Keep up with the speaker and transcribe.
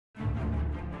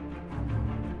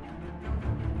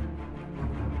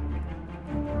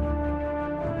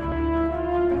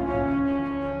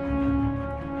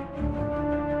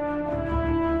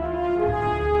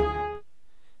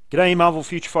G'day Marvel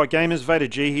Future Fight gamers,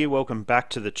 VaderG here, welcome back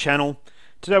to the channel.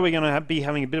 Today we're going to be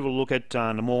having a bit of a look at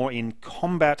Namor in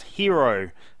Combat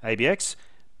Hero ABX,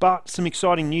 but some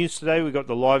exciting news today. We've got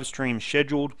the live stream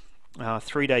scheduled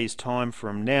 3 days time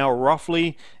from now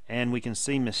roughly, and we can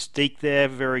see Mystique there,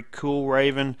 very cool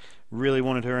Raven, really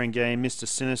wanted her in game, Mr.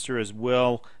 Sinister as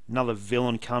well, another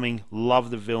villain coming, love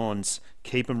the villains,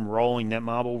 keep them rolling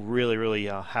Netmarble, really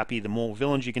happy. The more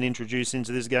villains you can introduce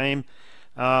into this game,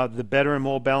 the better and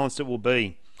more balanced it will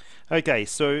be. Okay,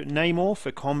 so Namor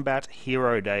for Combat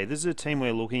Hero Day. This is a team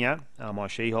we're looking at. My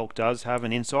She-Hulk does have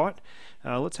an insight.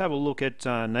 Let's have a look at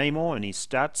Namor and his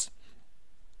stats.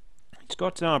 He's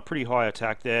got pretty high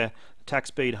attack there. Attack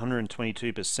speed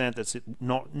 122%. That's it,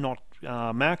 not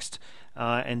maxed.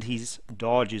 And his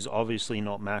dodge is obviously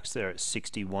not maxed there at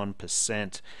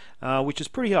 61%, which is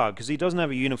pretty hard because he doesn't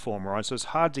have a uniform, right? So it's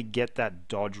hard to get that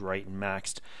dodge rate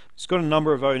maxed. He's got a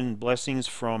number of Odin blessings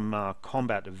from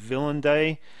Combat Villain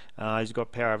Day. He's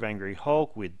got Power of Angry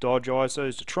Hulk with dodge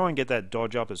ISOs to try and get that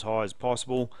dodge up as high as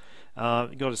possible.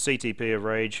 Got a CTP of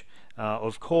Rage,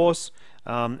 of course,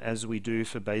 as we do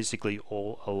for basically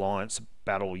all Alliance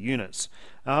battle units.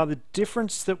 The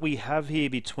difference that we have here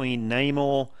between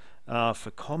Namor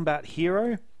for Combat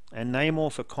Hero and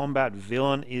Namor for Combat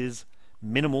Villain is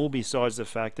minimal, besides the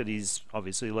fact that he's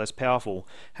obviously less powerful.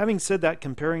 Having said that,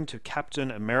 comparing to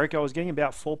Captain America, I was getting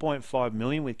about 4.5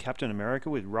 million with Captain America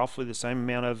with roughly the same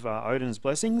amount of Odin's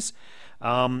blessings,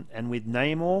 and with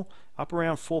Namor up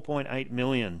around 4.8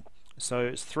 million. So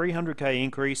it's 300k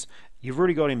increase. You've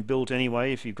already got him built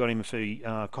anyway if you've got him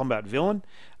for Combat Villain,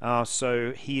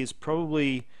 so he is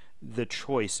probably the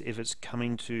choice if it's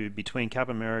coming to between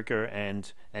Captain America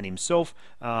and himself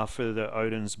for the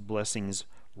Odin's blessings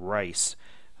race.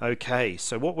 Okay,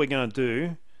 so what we're going to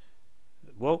do,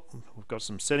 well, we've got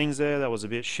some settings there, that was a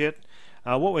bit shit.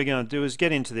 What we're going to do is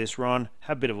get into this run,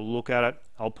 have a bit of a look at it.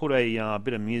 I'll put a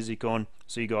bit of music on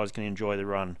so you guys can enjoy the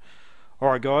run.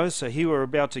 Alright guys, so here we're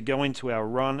about to go into our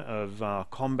run of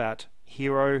Combat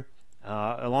Hero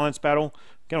Alliance Battle.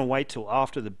 We're going to wait till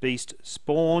after the beast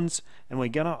spawns, and we're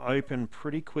going to open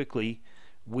pretty quickly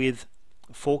with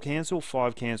 4 cancel,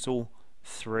 5 cancel,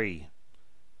 3.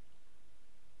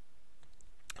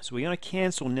 So we're going to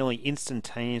cancel nearly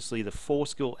instantaneously the 4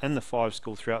 skill and the 5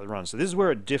 skill throughout the run. So this is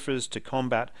where it differs to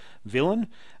Combat Villain.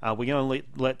 We're going to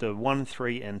let the 1,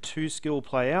 3 and 2 skill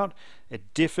play out.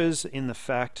 It differs in the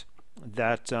fact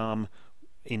that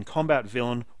in Combat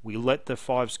Villain we let the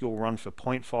 5 skill run for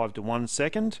 0.5 to 1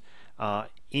 second.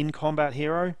 In Combat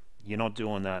Hero you're not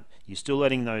doing that. You're still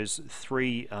letting those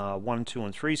 1, 2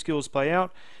 and 3 skills play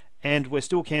out, and we're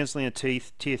still cancelling a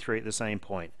tier 3 at the same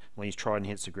point when he's tried and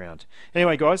hits the ground.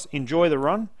 Anyway guys, enjoy the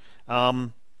run,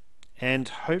 and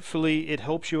hopefully it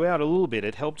helps you out a little bit.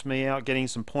 It helped me out getting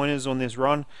some pointers on this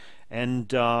run,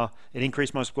 and it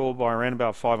increased my score by around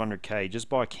about 500k just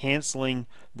by cancelling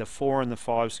the 4 and the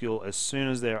 5 skill as soon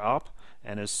as they're up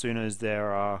and as soon as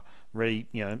they're ready,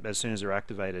 as soon as they're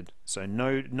activated. So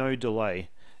no delay.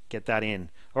 Get that in.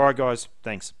 Alright guys,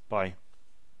 thanks. Bye.